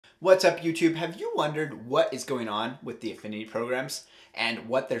What's up, YouTube? Have you wondered what is going on with the Affinity programs and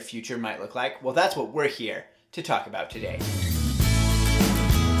what their future might look like? Well, that's what we're here to talk about today.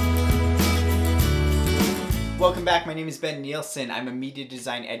 Welcome back. My name is Ben Nielsen. I'm a media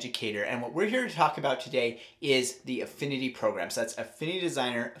design educator, and what we're here to talk about today is the Affinity programs. That's Affinity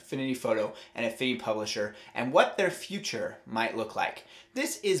Designer, Affinity Photo, and Affinity Publisher, and what their future might look like.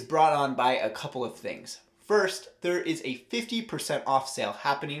 This is brought on by a couple of things. First, there is a 50% off sale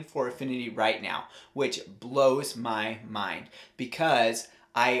happening for Affinity right now, which blows my mind because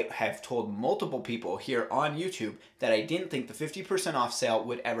I have told multiple people here on YouTube that I didn't think the 50% off sale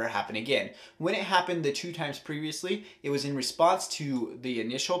would ever happen again. When it happened the 2 times previously, it was in response to the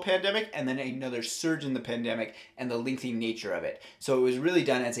initial pandemic and then another surge in the pandemic and the lengthy nature of it. So it was really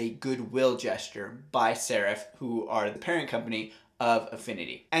done as a goodwill gesture by Serif, who are the parent company of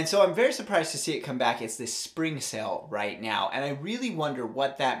Affinity. And so I'm very surprised to see it come back as this spring sale right now. And I really wonder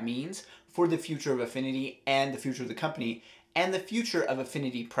what that means for the future of Affinity and the future of the company and the future of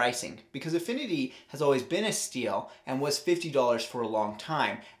Affinity pricing. Because Affinity has always been a steal and was $50 for a long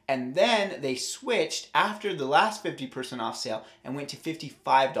time. And then they switched after the last 50% off sale and went to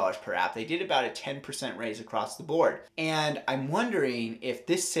 $55 per app. They did about a 10% raise across the board. And I'm wondering if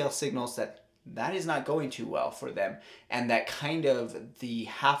this sale signals that is not going too well for them, and that kind of the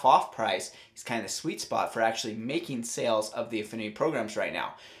half off price is kind of the sweet spot for actually making sales of the Affinity programs right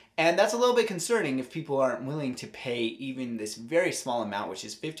now. And that's a little bit concerning if people aren't willing to pay even this very small amount, which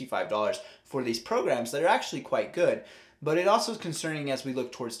is $55 for these programs that are actually quite good. But it also is concerning as we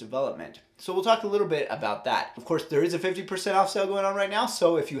look towards development. So we'll talk a little bit about that. Of course, there is a 50% off sale going on right now,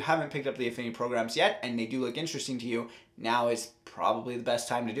 so if you haven't picked up the Affinity programs yet, and they do look interesting to you, now is probably the best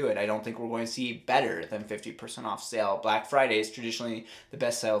time to do it. I don't think we're going to see better than 50% off sale. Black Friday is traditionally the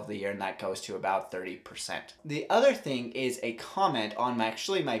best sale of the year, and that goes to about 30%. The other thing is a comment on my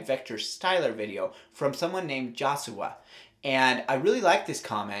Vector Styler video from someone named Joshua. And I really like this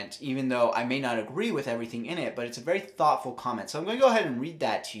comment, even though I may not agree with everything in it, but it's a very thoughtful comment. So I'm going to go ahead and read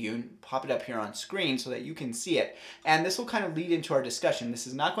that to you and pop it up here on screen so that you can see it. And this will kind of lead into our discussion. This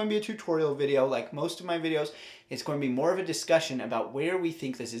is not going to be a tutorial video like most of my videos. It's going to be more of a discussion about where we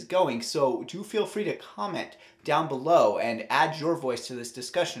think this is going. So do feel free to comment down below and add your voice to this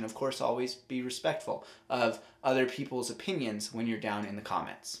discussion. Of course, always be respectful of other people's opinions when you're down in the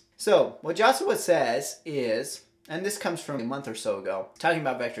comments. So what Joshua says is, and this comes from a month or so ago, talking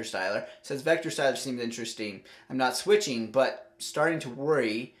about Vector Styler. Says, Vector Styler seems interesting. I'm not switching, but starting to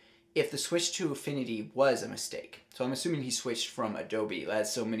worry if the switch to Affinity was a mistake. So I'm assuming he switched from Adobe,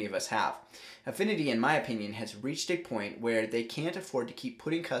 as so many of us have. Affinity, in my opinion, has reached a point where they can't afford to keep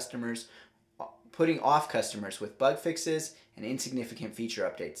putting off customers with bug fixes and insignificant feature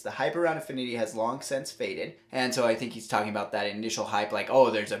updates. The hype around Affinity has long since faded, and so I think he's talking about that initial hype, like, oh,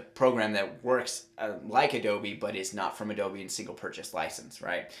 there's a program that works like Adobe, but is not from Adobe and single purchase license,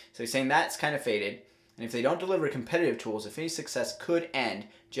 right? So he's saying that's kind of faded, and if they don't deliver competitive tools, Affinity's success could end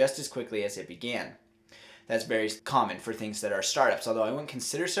just as quickly as it began. That's very common for things that are startups, although I wouldn't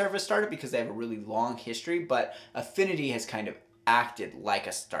consider Serif a startup because they have a really long history, but Affinity has kind of acted like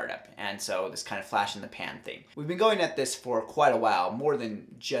a startup, and so this kind of flash in the pan thing. We've been going at this for quite a while, more than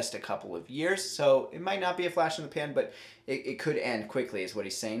just a couple of years, so it might not be a flash in the pan, but it could end quickly is what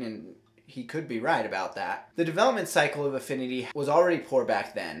he's saying, and he could be right about that. The development cycle of Affinity was already poor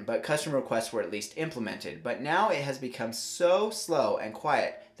back then, but customer requests were at least implemented. But now it has become so slow and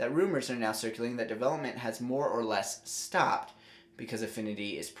quiet that rumors are now circulating that development has more or less stopped because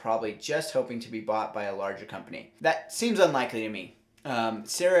Affinity is probably just hoping to be bought by a larger company. That seems unlikely to me.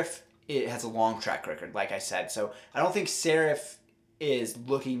 Serif, it has a long track record, like I said, so I don't think Serif is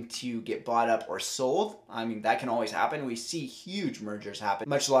looking to get bought up or sold. I mean, that can always happen. We see huge mergers happen,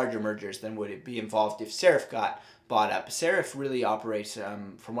 much larger mergers than would it be involved if Serif got bought up. Serif really operates,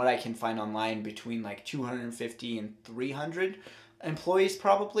 from what I can find online, between like 250 and 300 employees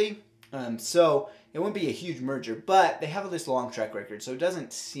probably. So it wouldn't be a huge merger, but they have this long track record, so it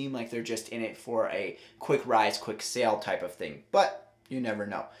doesn't seem like they're just in it for a quick rise, quick sale type of thing, but you never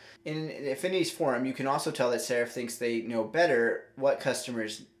know. In Affinity's forum, you can also tell that Serif thinks they know better what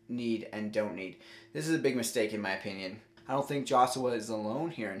customers need and don't need. This is a big mistake in my opinion. I don't think Joshua is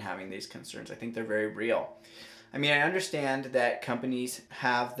alone here in having these concerns. I think they're very real. I mean, I understand that companies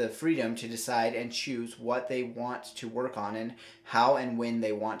have the freedom to decide and choose what they want to work on and how and when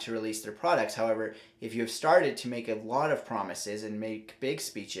they want to release their products. However, if you have started to make a lot of promises and make big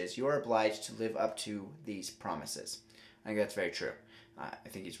speeches, you are obliged to live up to these promises. I think that's very true. I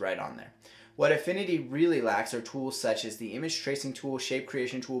think he's right on there. What Affinity really lacks are tools such as the image tracing tool, shape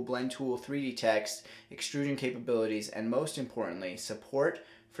creation tool, blend tool, 3D text, extrusion capabilities, and most importantly, support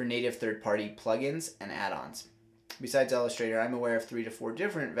for native third-party plugins and add-ons. Besides Illustrator, I'm aware of 3 to 4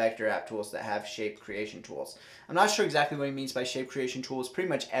 different vector app tools that have shape creation tools. I'm not sure exactly what he means by shape creation tools. Pretty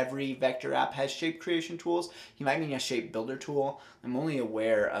much every vector app has shape creation tools. He might mean a shape builder tool. I'm only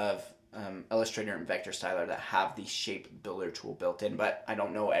aware of Illustrator and Vector Styler that have the shape builder tool built in, but I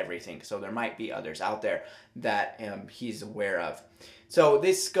don't know everything, so there might be others out there that he's aware of. So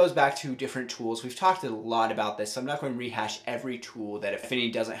this goes back to different tools. We've talked a lot about this, so I'm not going to rehash every tool that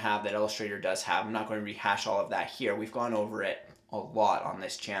Affinity doesn't have that Illustrator does have. I'm not going to rehash all of that here. We've gone over it a lot on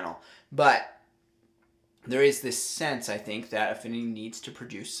this channel, but there is this sense, I think, that Affinity needs to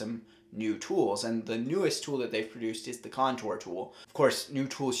produce some new tools, and the newest tool that they've produced is the contour tool. Of course, new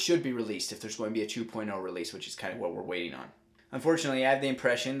tools should be released if there's going to be a 2.0 release, which is kind of what we're waiting on. Unfortunately, I have the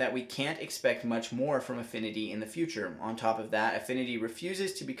impression that we can't expect much more from Affinity in the future. On top of that, Affinity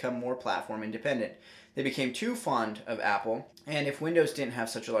refuses to become more platform independent. They became too fond of Apple, and if Windows didn't have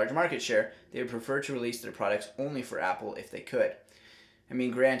such a large market share, they would prefer to release their products only for Apple if they could. I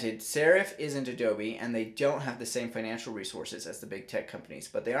mean, granted, Serif isn't Adobe, and they don't have the same financial resources as the big tech companies,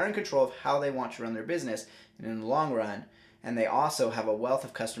 but they are in control of how they want to run their business, and in the long run, and they also have a wealth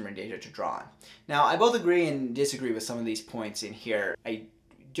of customer data to draw on. Now, I both agree and disagree with some of these points in here. I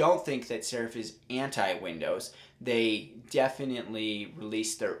don't think that Serif is anti-Windows. They definitely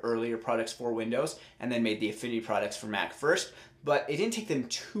released their earlier products for Windows, and then made the Affinity products for Mac first. But it didn't take them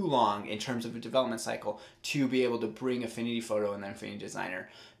too long in terms of a development cycle to be able to bring Affinity Photo and then Affinity Designer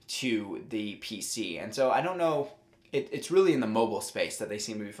to the PC. And so I don't know, it's really in the mobile space that they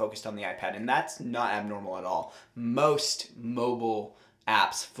seem to be focused on the iPad, and that's not abnormal at all. Most mobile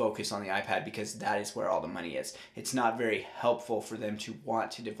apps focus on the iPad because that is where all the money is. It's not very helpful for them to want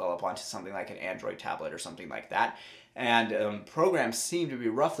to develop onto something like an Android tablet or something like that. And programs seem to be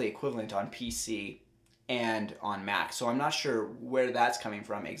roughly equivalent on PC and on Mac. So I'm not sure where that's coming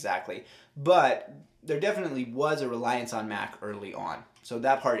from exactly, but there definitely was a reliance on Mac early on. So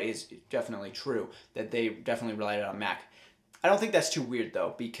that part is definitely true, that they definitely relied on Mac. I don't think that's too weird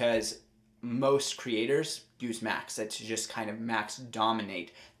though, because most creators use Macs. That's just kind of Macs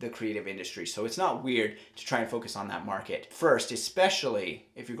dominate the creative industry. So it's not weird to try and focus on that market first, especially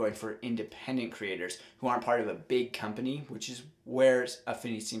if you're going for independent creators who aren't part of a big company, which is where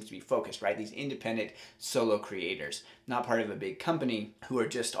Affinity seems to be focused, right? These independent solo creators, not part of a big company who are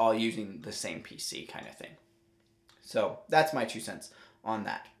just all using the same PC kind of thing. So that's my 2 cents on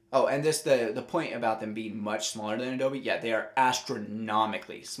that. Oh, and just the point about them being much smaller than Adobe, yeah, they are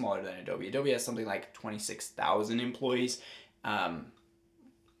astronomically smaller than Adobe. Adobe has something like 26,000 employees, and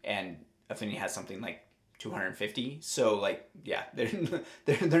Affinity has something like 250. So, like, yeah,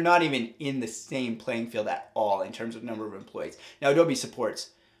 they're not even in the same playing field at all in terms of number of employees. Now, Adobe supports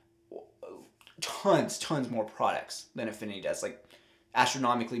tons more products than Affinity does, like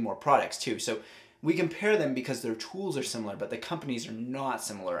astronomically more products too. So we compare them because their tools are similar, but the companies are not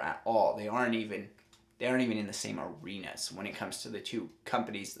similar at all. They aren't even in the same arenas when it comes to the two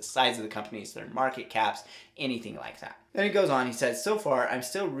companies, the size of the companies, their market caps, anything like that. Then he goes on, he says, so far, I'm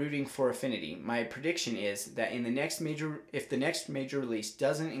still rooting for Affinity. My prediction is that if the next major release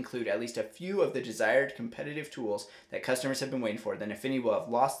doesn't include at least a few of the desired competitive tools that customers have been waiting for, then Affinity will have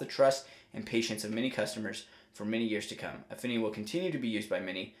lost the trust and patience of many customers for many years to come. Affinity will continue to be used by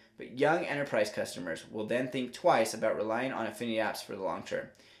many, but young enterprise customers will then think twice about relying on Affinity apps for the long term.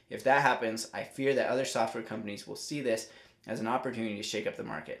 If that happens, I fear that other software companies will see this as an opportunity to shake up the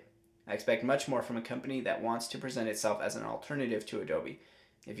market. I expect much more from a company that wants to present itself as an alternative to Adobe.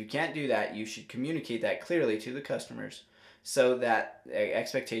 If you can't do that, you should communicate that clearly to the customers so that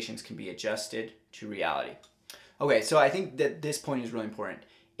expectations can be adjusted to reality. Okay, so I think that this point is really important.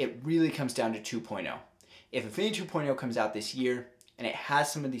 It really comes down to 2.0. If Affinity 2.0 comes out this year, and it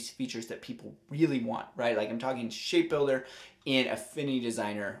has some of these features that people really want, right? Like I'm talking Shape Builder in Affinity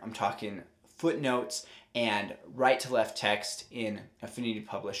Designer. I'm talking footnotes and right to left text in Affinity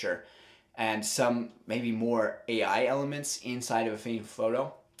Publisher, and some maybe more AI elements inside of Affinity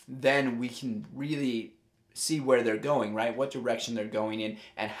Photo. Then we can really see where they're going, right? What direction they're going in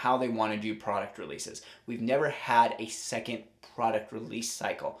and how they want to do product releases. We've never had a second product release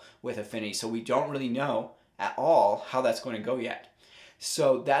cycle with Affinity, so we don't really know at all how that's going to go yet.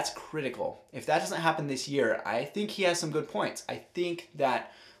 So that's critical. If that doesn't happen this year, I think he has some good points. I think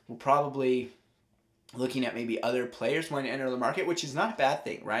that we're probably looking at maybe other players wanting to enter the market, which is not a bad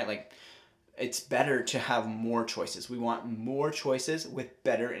thing, right? Like, it's better to have more choices. We want more choices with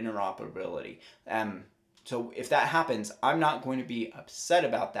better interoperability. So if that happens, I'm not going to be upset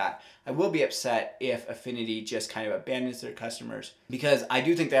about that. I will be upset if Affinity just kind of abandons their customers, because I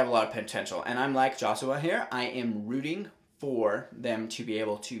do think they have a lot of potential. And I'm like Joshua here. I am rooting for them to be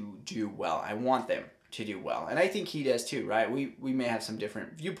able to do well. I want them to do well. And I think he does too, right? We may have some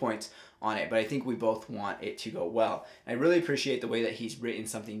different viewpoints on it, but I think we both want it to go well. And I really appreciate the way that he's written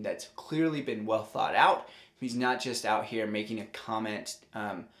something that's clearly been well thought out. He's not just out here making a comment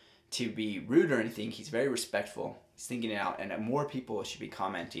to be rude or anything. He's very respectful. He's thinking it out, and more people should be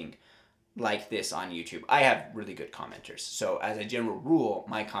commenting like this on YouTube. I have really good commenters, so as a general rule,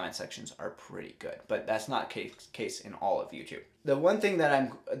 my comment sections are pretty good, but that's not case in all of YouTube. The one thing that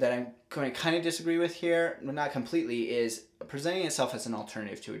I'm going to kind of disagree with here, but not completely, is presenting itself as an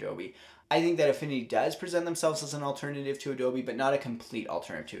alternative to Adobe. I think that Affinity does present themselves as an alternative to Adobe, but not a complete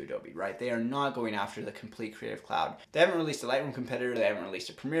alternative to Adobe, right? They are not going after the complete Creative Cloud. They haven't released a Lightroom competitor, they haven't released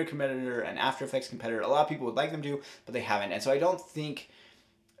a Premiere competitor, an After Effects competitor. A lot of people would like them to, but they haven't. And so I don't think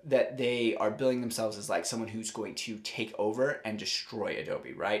that they are billing themselves as like someone who's going to take over and destroy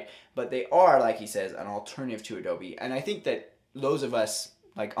Adobe, right? But they are, like he says, an alternative to Adobe. And I think that those of us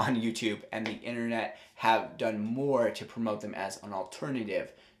like on YouTube and the internet have done more to promote them as an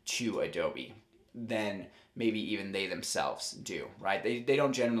alternative to Adobe than maybe even they themselves do, right? They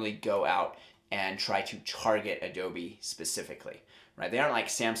don't generally go out and try to target Adobe specifically, right? They aren't like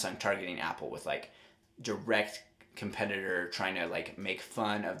Samsung targeting Apple with like direct competitor trying to like make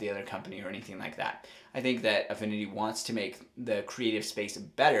fun of the other company or anything like that. I think that Affinity wants to make the creative space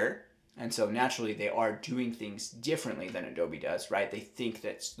better, and so naturally they are doing things differently than Adobe does, right? They think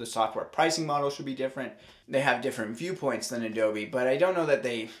that the software pricing model should be different. They have different viewpoints than Adobe, but I don't know that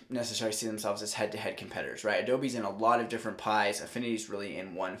they necessarily see themselves as head-to-head competitors, right? Adobe's in a lot of different pies. Affinity's really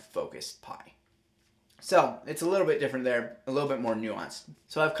in one focused pie. So it's a little bit different there, a little bit more nuanced.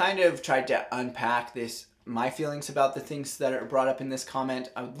 So I've kind of tried to unpack my feelings about the things that are brought up in this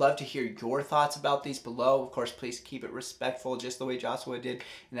comment. I would love to hear your thoughts about these below. Of course, please keep it respectful, just the way Joshua did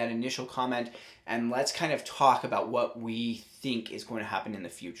in that initial comment. And let's kind of talk about what we think is going to happen in the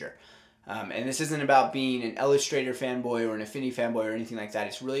future. And this isn't about being an Illustrator fanboy or an Affinity fanboy or anything like that.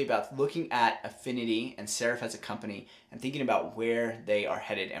 It's really about looking at Affinity and Serif as a company and thinking about where they are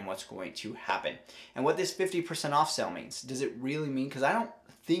headed and what's going to happen. And what this 50% off sale means. Does it really mean, because I don't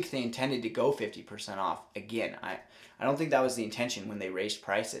think they intended to go 50% off again. I don't think that was the intention when they raised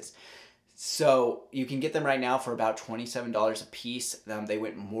prices. So you can get them right now for about $27 a piece. They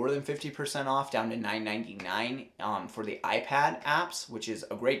went more than 50% off, down to $9.99 for the iPad apps, which is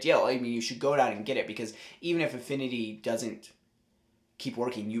a great deal. I mean, you should go out and get it, because even if Affinity doesn't keep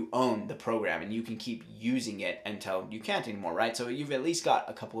working, you own the program and you can keep using it until you can't anymore, right? So you've at least got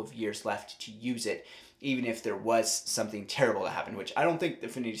a couple of years left to use it, even if there was something terrible that happened, which I don't think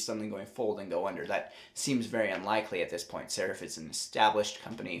Affinity is something going fold and go under. That seems very unlikely at this point. Serif is an established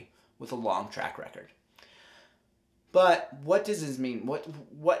company with a long track record. But what does this mean?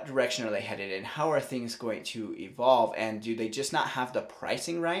 What direction are they headed in? How are things going to evolve? And do they just not have the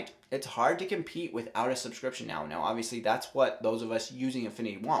pricing right? It's hard to compete without a subscription now. Now, obviously, that's what those of us using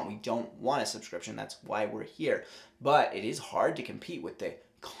Affinity want. We don't want a subscription. That's why we're here. But it is hard to compete with the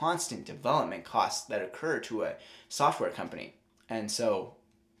constant development costs that occur to a software company. And so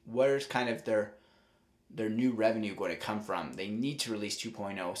where's kind of their new revenue going to come from? They need to release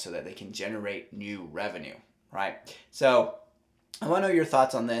 2.0 so that they can generate new revenue, right? So I want to know your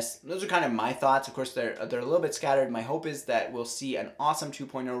thoughts on this. Those are kind of my thoughts. Of course, they're a little bit scattered. My hope is that we'll see an awesome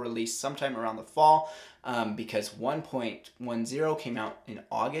 2.0 release sometime around the fall, because 1.10 came out in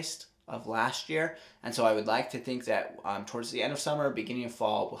August of last year, and so I would like to think that towards the end of summer, beginning of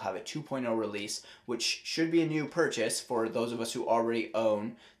fall, we'll have a 2.0 release, which should be a new purchase for those of us who already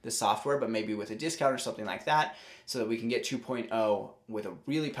own the software, but maybe with a discount or something like that, so that we can get 2.0 with a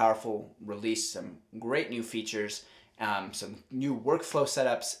really powerful release, some great new features, some new workflow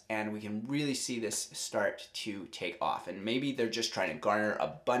setups, and we can really see this start to take off. And maybe they're just trying to garner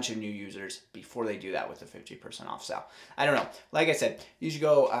a bunch of new users before they do that with the 50% off sale. I don't know. Like I said, you should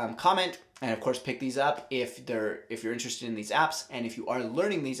go comment and of course pick these up if you're interested in these apps. And if you are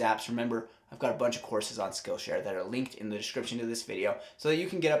learning these apps, remember, I've got a bunch of courses on Skillshare that are linked in the description to this video so that you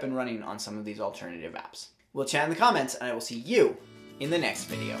can get up and running on some of these alternative apps. We'll chat in the comments, and I will see you in the next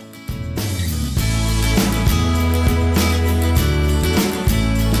video.